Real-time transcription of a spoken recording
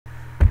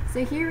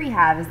So here we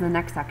have is the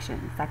next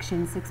section,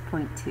 section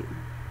 6.2.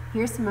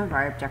 Here's some of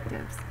our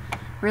objectives.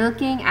 We're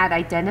looking at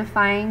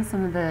identifying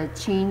some of the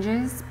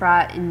changes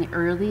brought in the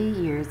early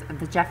years of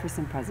the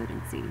Jefferson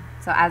presidency.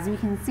 So as we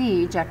can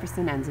see,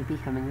 Jefferson ends up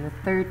becoming the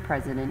third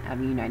president of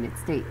the United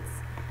States.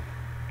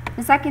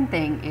 The second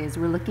thing is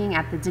we're looking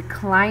at the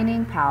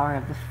declining power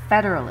of the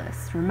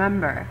Federalists.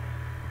 Remember,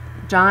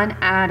 John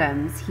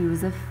Adams, he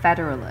was a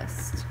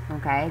Federalist,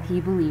 okay? He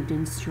believed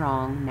in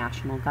strong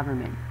national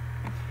government.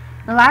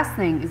 The last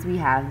thing is we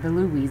have the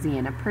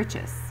Louisiana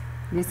Purchase.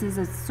 This is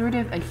a sort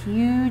of a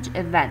huge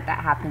event that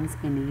happens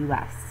in the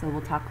U.S., so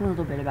we'll talk a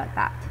little bit about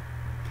that.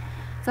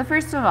 So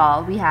first of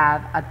all, we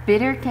have a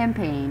bitter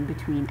campaign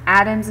between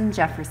Adams and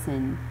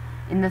Jefferson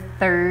in the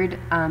third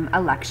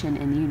election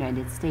in the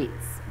United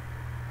States.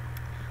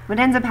 What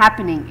ends up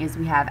happening is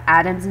we have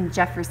Adams and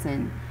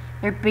Jefferson,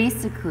 they're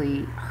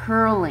basically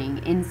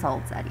hurling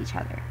insults at each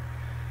other.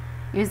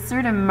 It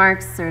sort of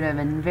marks a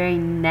very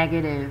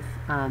negative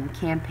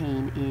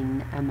campaign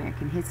in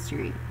American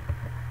history.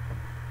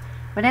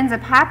 What ends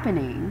up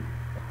happening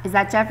is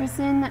that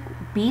Jefferson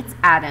beats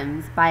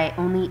Adams by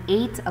only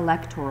 8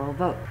 electoral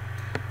votes.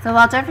 So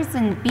while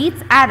Jefferson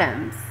beats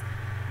Adams,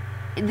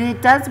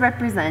 it does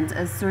represent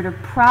a sort of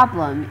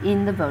problem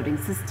in the voting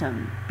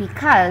system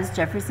because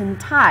Jefferson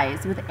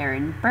ties with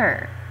Aaron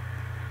Burr.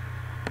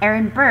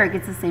 Aaron Burr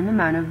gets the same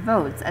amount of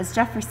votes as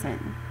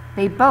Jefferson.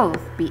 They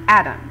both beat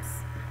Adams.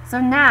 So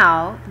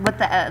now what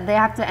they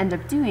have to end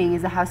up doing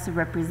is the House of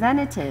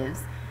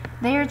Representatives,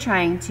 they are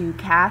trying to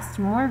cast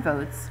more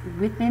votes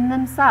within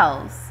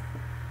themselves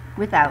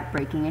without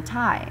breaking a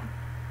tie.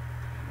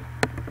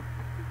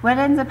 What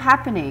ends up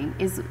happening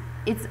is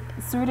it's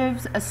sort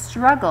of a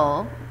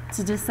struggle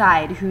to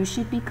decide who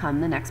should become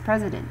the next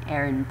president,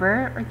 Aaron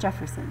Burr or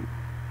Jefferson.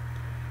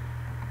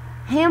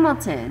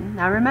 Hamilton,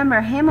 now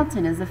remember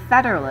Hamilton is a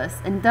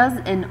Federalist and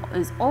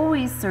is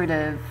always sort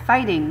of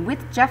fighting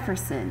with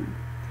Jefferson.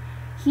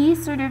 He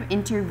sort of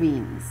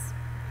intervenes.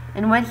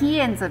 And what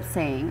he ends up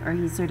saying, or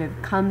he sort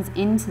of comes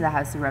into the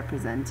House of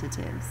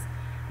Representatives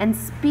and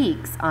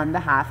speaks on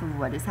behalf of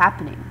what is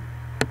happening.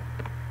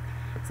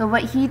 So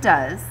what he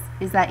does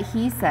is that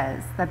he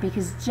says that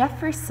because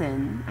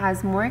Jefferson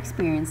has more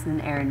experience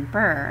than Aaron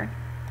Burr,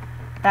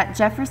 that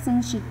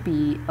Jefferson should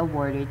be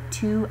awarded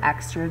 2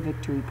 extra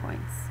victory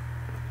points.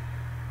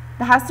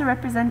 The House of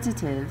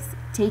Representatives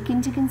take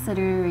into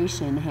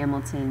consideration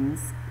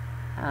Hamilton's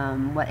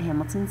what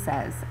Hamilton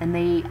says, and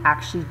they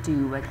actually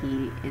do what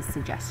he is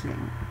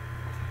suggesting.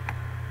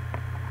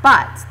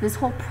 But this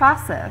whole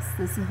process,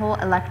 this whole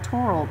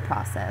electoral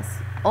process,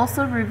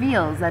 also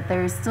reveals that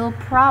there are still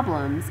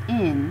problems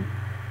in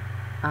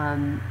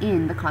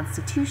the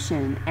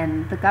Constitution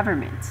and the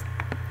government.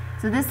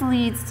 So this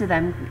leads to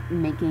them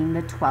making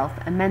the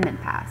 12th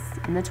Amendment passed.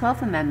 And the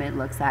 12th Amendment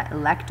looks at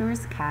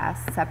electors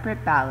cast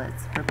separate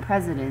ballots for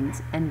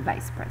president and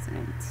vice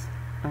president.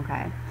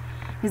 Okay?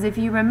 Because if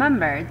you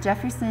remember,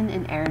 Jefferson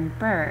and Aaron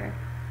Burr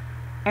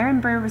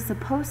was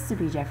supposed to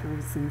be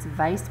Jefferson's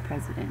vice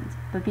president,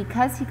 but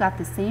because he got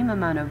the same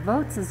amount of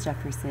votes as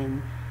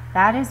Jefferson,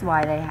 that is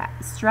why they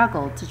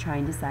struggled to try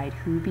and decide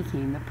who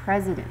became the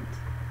president.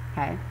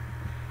 Okay?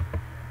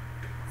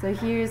 So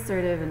here's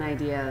sort of an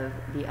idea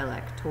of the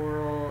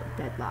electoral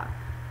deadlock.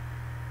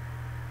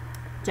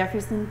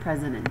 Jefferson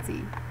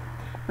presidency.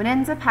 What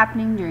ends up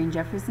happening during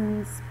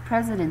Jefferson's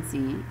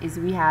presidency is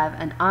we have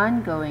an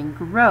ongoing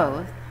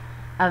growth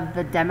of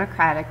the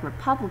Democratic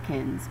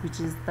Republicans,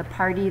 which is the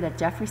party that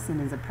Jefferson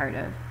is a part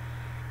of,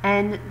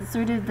 and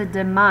sort of the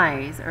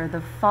demise or the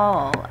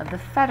fall of the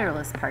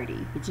Federalist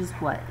Party, which is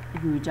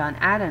who John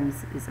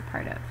Adams is a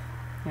part of.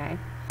 Okay?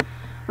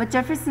 What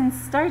Jefferson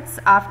starts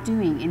off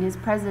doing in his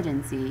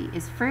presidency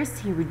is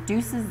first he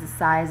reduces the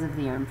size of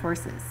the armed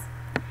forces.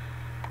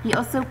 He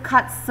also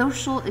cuts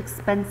social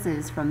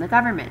expenses from the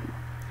government.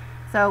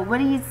 So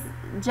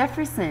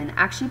Jefferson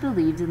actually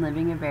believed in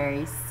living a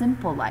very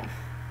simple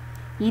life.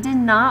 He did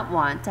not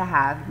want to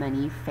have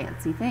many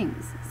fancy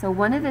things. So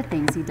one of the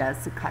things he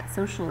does to cut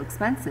social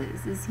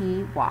expenses is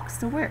he walks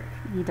to work.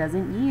 He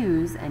doesn't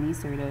use any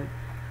sort of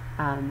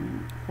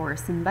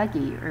horse and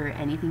buggy or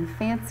anything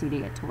fancy to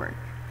get to work.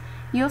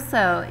 He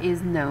also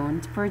is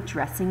known for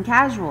dressing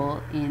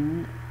casual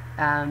in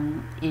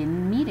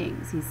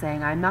meetings. He's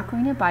saying, I'm not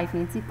going to buy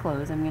fancy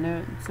clothes. I'm going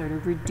to sort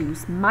of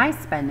reduce my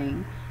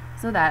spending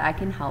so that I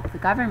can help the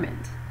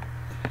government.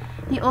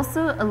 He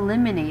also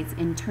eliminates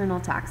internal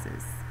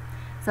taxes.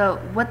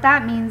 So what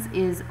that means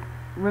is,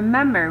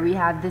 remember, we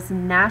have this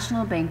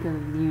National Bank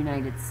of the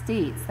United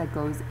States that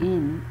goes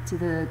into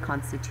the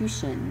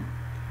Constitution.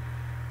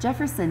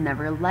 Jefferson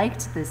never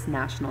liked this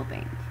national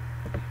bank.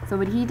 So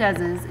what he does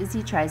is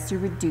he tries to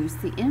reduce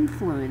the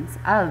influence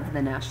of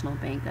the National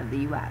Bank of the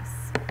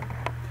U.S.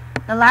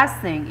 The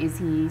last thing is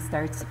he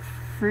starts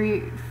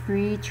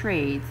free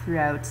trade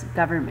throughout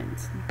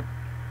government.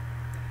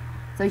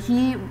 So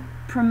he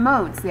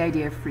promotes the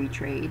idea of free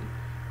trade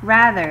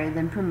rather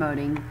than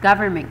promoting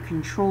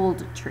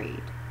government-controlled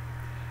trade.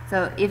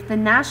 So if the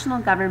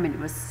national government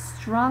was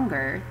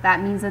stronger,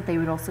 that means that they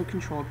would also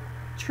control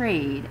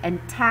trade and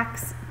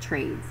tax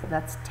trades.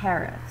 That's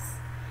tariffs.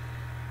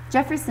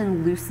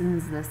 Jefferson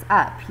loosens this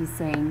up. He's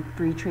saying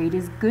free trade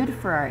is good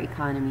for our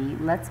economy.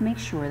 Let's make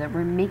sure that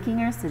we're making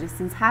our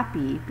citizens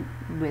happy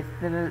with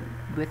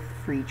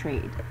free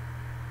trade.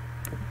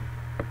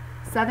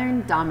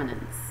 Southern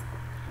dominance.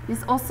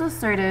 This also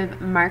sort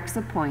of marks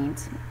a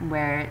point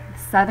where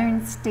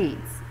southern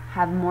states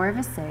have more of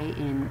a say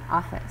in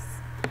office.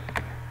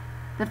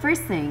 The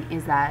first thing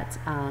is that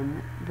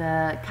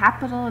the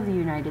capital of the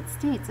United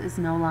States is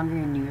no longer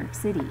in New York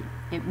City.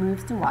 It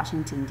moves to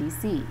Washington,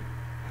 D.C.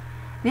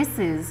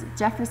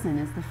 Jefferson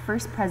is the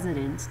first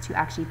president to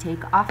actually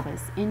take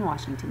office in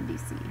Washington,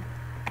 D.C.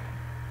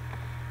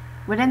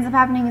 What ends up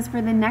happening is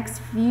for the next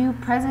few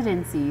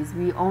presidencies,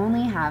 we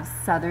only have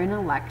Southern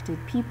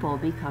elected people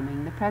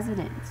becoming the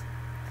president.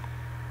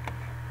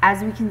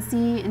 As we can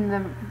see in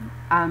the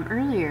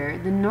earlier,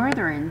 the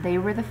Northern, they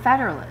were the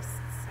Federalists.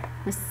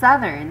 The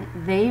Southern,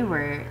 they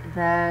were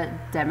the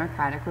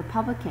Democratic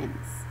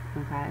Republicans.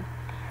 Okay,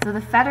 so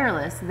the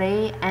Federalists,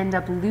 they end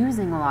up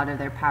losing a lot of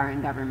their power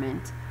in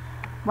government,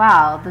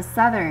 while the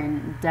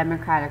Southern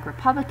Democratic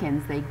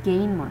Republicans, they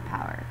gain more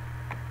power.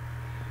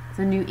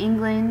 So New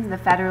England, the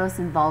Federalists'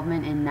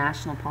 involvement in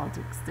national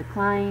politics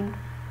declined.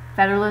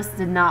 Federalists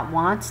did not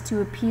want to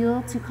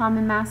appeal to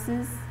common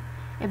masses.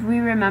 If we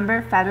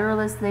remember,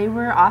 Federalists, they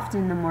were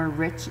often the more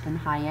rich and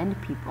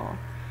high-end people.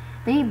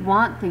 They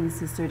want things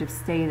to sort of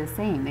stay the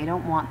same. They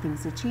don't want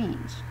things to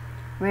change.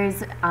 Whereas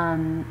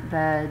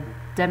the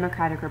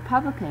Democratic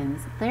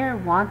Republicans, they're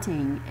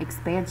wanting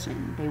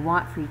expansion. They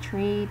want free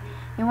trade.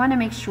 They want to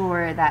make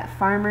sure that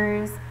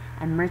farmers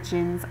and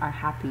merchants are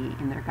happy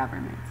in their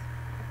government.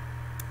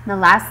 The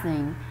last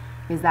thing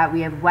is that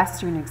we have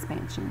Western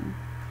expansion.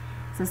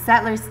 So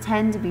settlers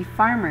tend to be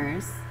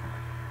farmers.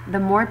 The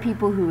more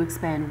people who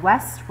expand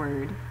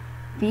westward,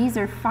 these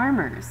are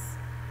farmers,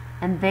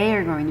 and they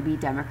are going to be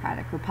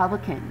Democratic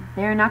Republican.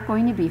 They are not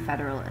going to be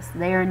Federalists.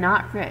 They are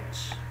not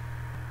rich.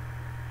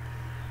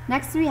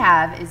 Next we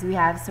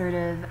have sort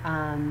of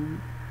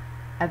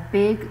a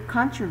big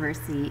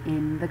controversy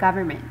in the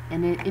government,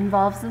 and it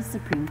involves the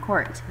Supreme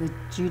Court, the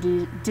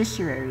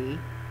judiciary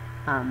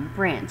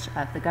branch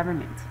of the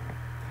government.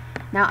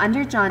 Now,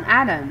 under John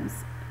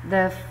Adams,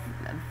 the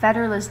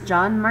Federalist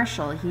John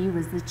Marshall, he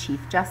was the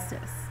Chief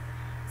Justice.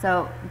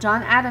 So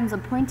John Adams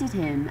appointed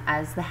him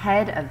as the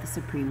head of the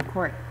Supreme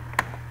Court.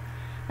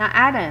 Now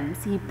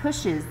Adams, he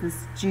pushes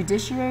this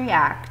Judiciary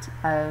Act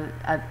of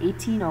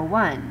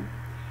 1801,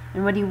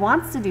 and what he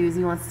wants to do is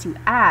he wants to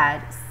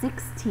add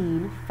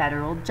 16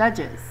 federal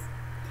judges.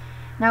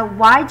 Now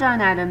why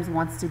John Adams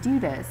wants to do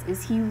this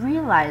is he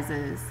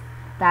realizes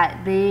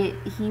that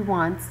he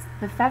wants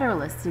the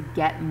Federalists to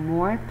get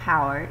more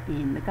power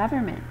in the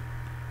government.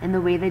 And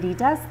the way that he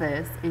does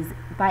this is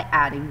by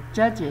adding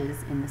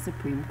judges in the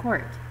Supreme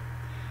Court.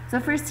 So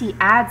first he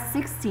adds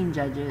 16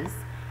 judges,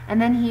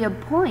 and then he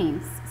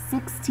appoints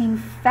 16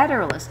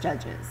 Federalist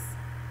judges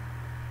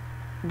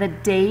the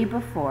day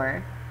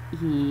before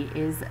he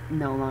is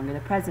no longer the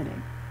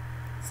president.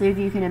 So if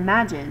you can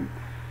imagine,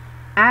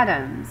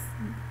 Adams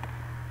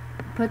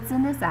puts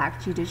in this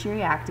act,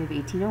 Judiciary Act of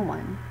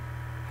 1801,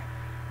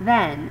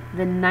 then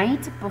the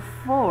night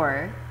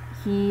before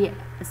he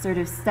sort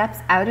of steps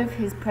out of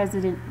his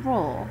president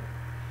role,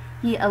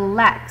 he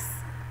elects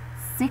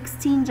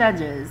 16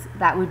 judges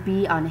that would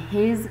be on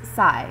his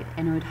side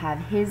and would have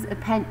his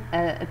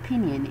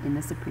opinion in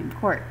the Supreme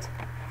Court.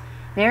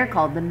 They are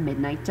called the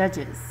Midnight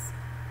Judges.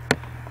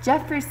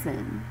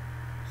 Jefferson,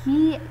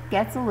 he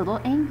gets a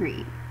little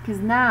angry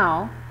because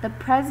now the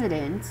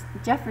president,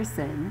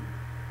 Jefferson,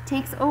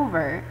 takes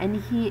over,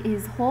 and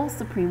his whole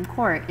Supreme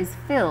Court is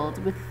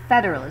filled with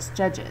Federalist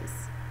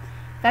judges.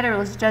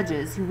 Federalist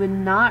judges who would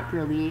not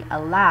really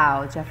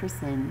allow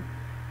Jefferson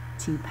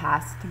to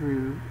pass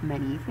through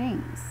many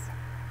things.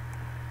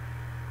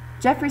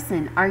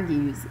 Jefferson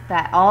argues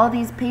that all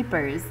these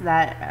papers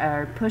that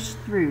are pushed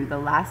through the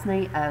last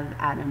night of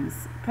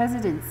Adams'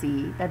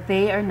 presidency, that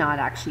they are not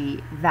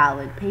actually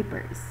valid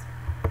papers.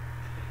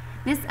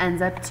 This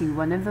ends up to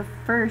one of the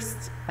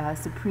first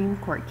Supreme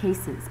Court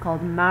cases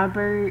called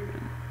Marbury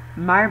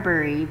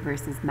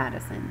versus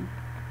Madison.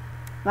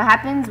 What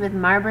happens with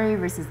Marbury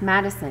versus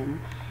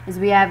Madison is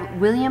we have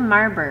William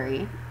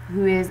Marbury,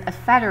 who is a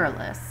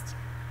Federalist.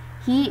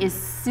 He is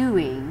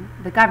suing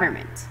the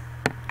government.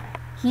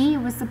 He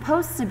was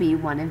supposed to be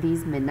one of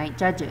these midnight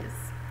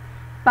judges,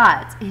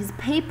 but his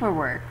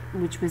paperwork,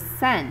 which was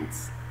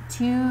sent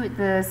to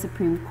the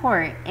Supreme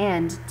Court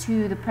and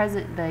to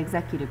the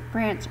executive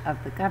branch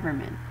of the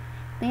government,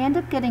 they end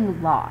up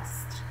getting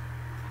lost.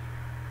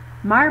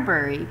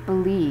 Marbury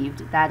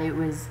believed that it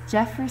was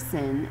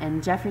Jefferson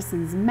and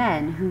Jefferson's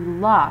men who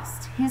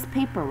lost his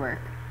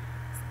paperwork,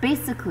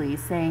 basically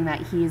saying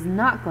that he is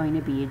not going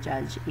to be a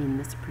judge in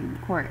the Supreme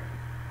Court.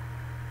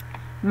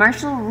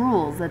 Marshall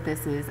rules that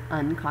this is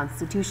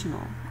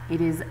unconstitutional. It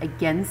is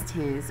against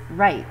his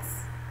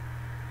rights,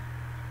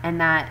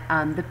 and that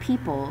the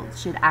people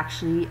should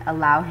actually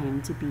allow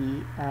him to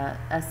be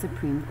a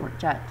Supreme Court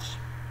judge.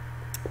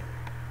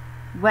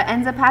 what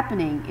ends up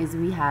happening is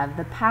we have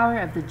the power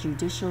of the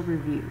judicial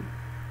review.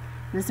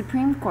 The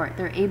Supreme Court,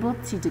 they're able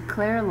to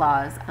declare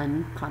laws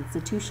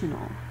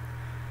unconstitutional.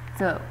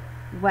 So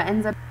what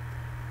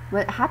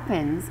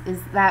happens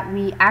is that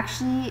we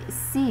actually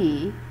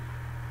see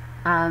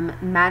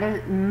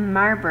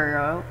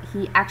Marlborough,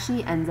 he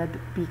actually ends up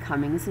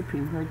becoming a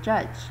Supreme Court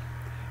judge.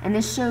 And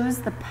this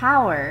shows the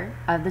power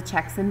of the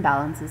checks and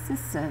balances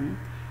system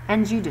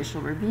and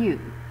judicial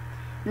review.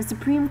 The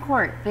Supreme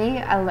Court,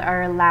 they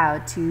are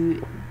allowed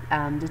to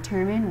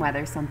determine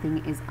whether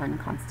something is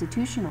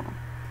unconstitutional.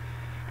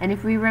 And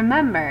if we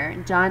remember,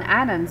 John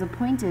Adams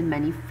appointed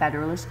many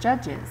Federalist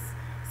judges.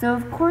 So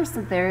of course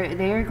that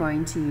they are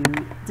going to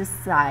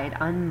decide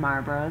on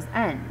Marlborough's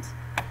end.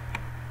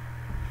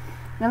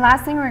 The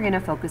last thing we're going to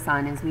focus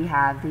on is we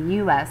have the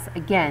U.S.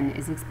 again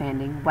is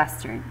expanding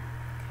western.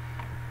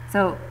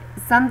 So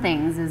some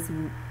things is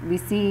we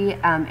see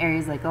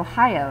areas like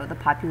Ohio, the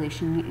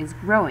population is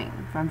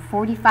growing from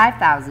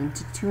 45,000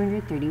 to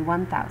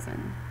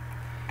 231,000.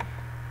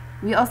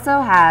 We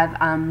also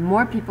have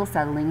more people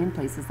settling in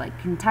places like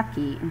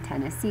Kentucky and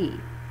Tennessee.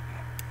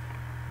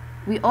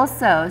 We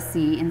also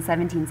see in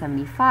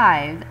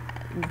 1775,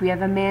 we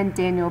have a man,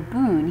 Daniel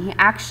Boone, he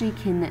actually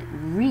can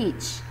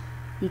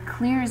he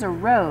clears a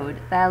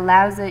road that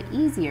allows it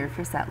easier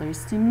for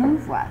settlers to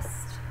move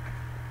west.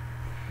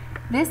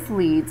 This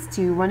leads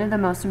to one of the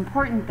most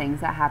important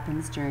things that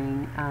happens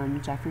during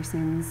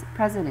Jefferson's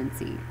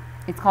presidency.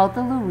 It's called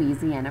the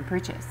Louisiana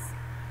Purchase.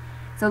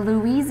 So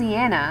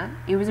Louisiana,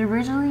 it was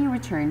originally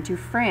returned to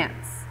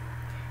France.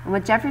 And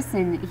what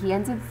Jefferson, he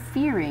ends up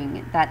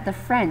fearing that the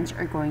French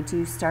are going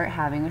to start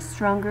having a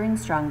stronger and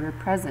stronger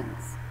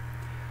presence.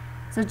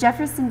 So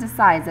Jefferson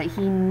decides that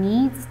he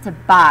needs to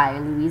buy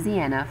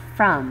Louisiana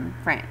from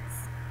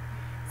France.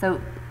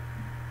 So,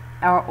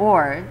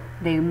 or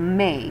they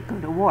may go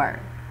to war.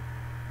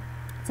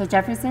 So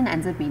Jefferson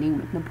ends up meeting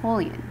with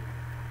Napoleon.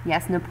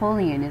 Yes,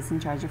 Napoleon is in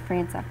charge of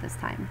France at this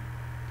time.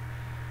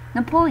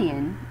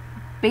 Napoleon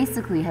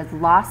basically has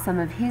lost some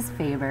of his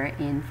favor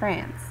in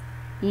France.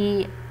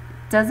 He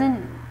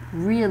doesn't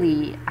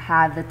really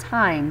have the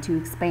time to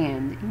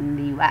expand in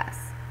the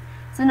U.S.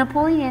 So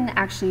Napoleon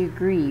actually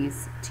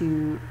agrees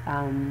to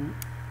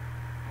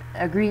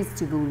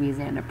the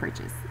Louisiana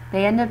Purchase.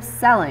 They end up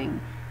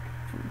selling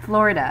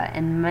Florida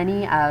and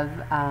many of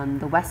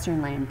the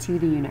western land to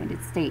the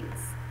United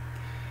States.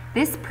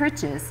 This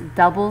purchase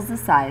doubles the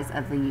size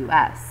of the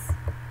U.S.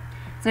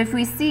 So if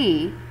we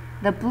see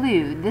the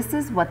blue, this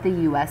is what the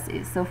U.S.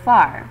 is so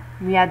far.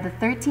 We had the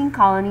 13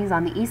 colonies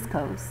on the East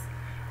Coast.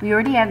 We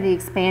already have the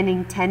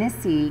expanding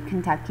Tennessee,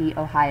 Kentucky,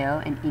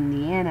 Ohio, and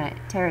Indiana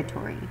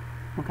territory.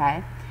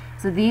 Okay?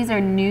 So these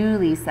are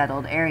newly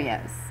settled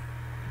areas.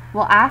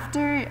 Well,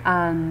 after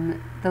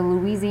the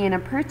Louisiana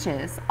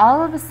Purchase,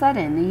 all of a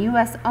sudden the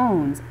U.S.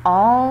 owns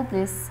all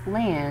this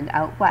land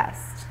out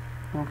west.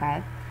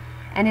 Okay?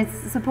 And it's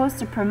supposed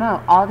to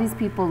promote all these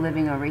people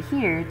living over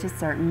here to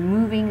start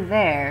moving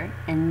there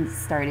and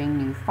starting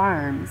new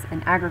farms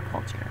and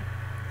agriculture.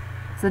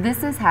 So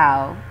this is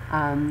how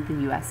the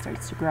U.S.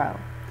 starts to grow.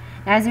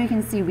 Now, as we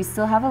can see, we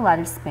still have a lot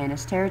of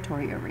Spanish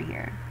territory over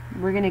here.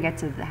 We're going to get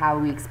to how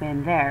we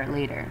expand there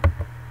later.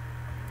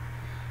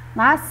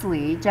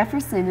 Lastly,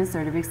 Jefferson is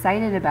sort of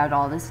excited about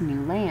all this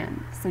new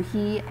land. So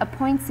he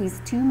appoints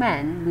these two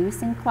men,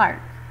 Lewis and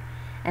Clark.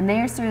 And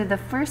they are sort of the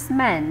first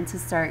men to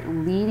start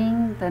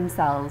leading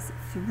themselves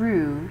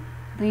through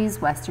these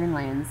western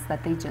lands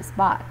that they just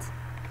bought.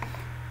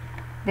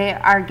 They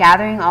are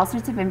gathering all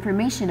sorts of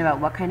information about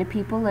what kind of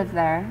people live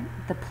there,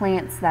 the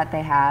plants that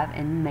they have,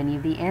 and many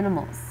of the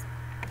animals.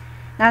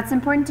 Now it's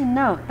important to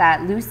note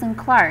that Lewis and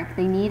Clark,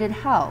 they needed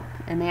help,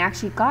 and they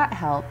actually got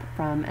help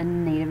from a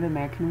Native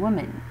American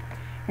woman.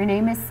 Her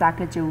name is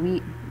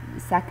Sacagawea.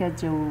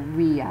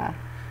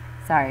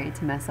 Sorry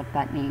to mess up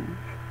that name.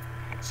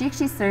 She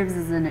actually serves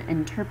as an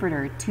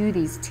interpreter to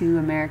these two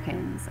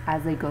Americans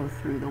as they go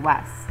through the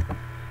West.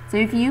 So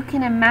if you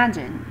can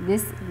imagine,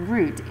 this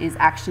route is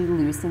actually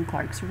Lewis and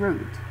Clark's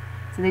route.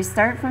 So they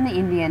start from the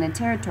Indiana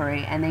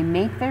Territory and they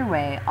make their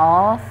way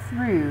all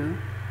through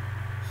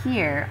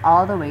here,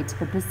 all the way to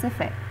the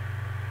Pacific.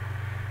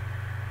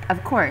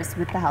 Of course,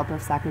 with the help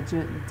of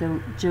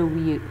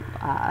Sacagawea,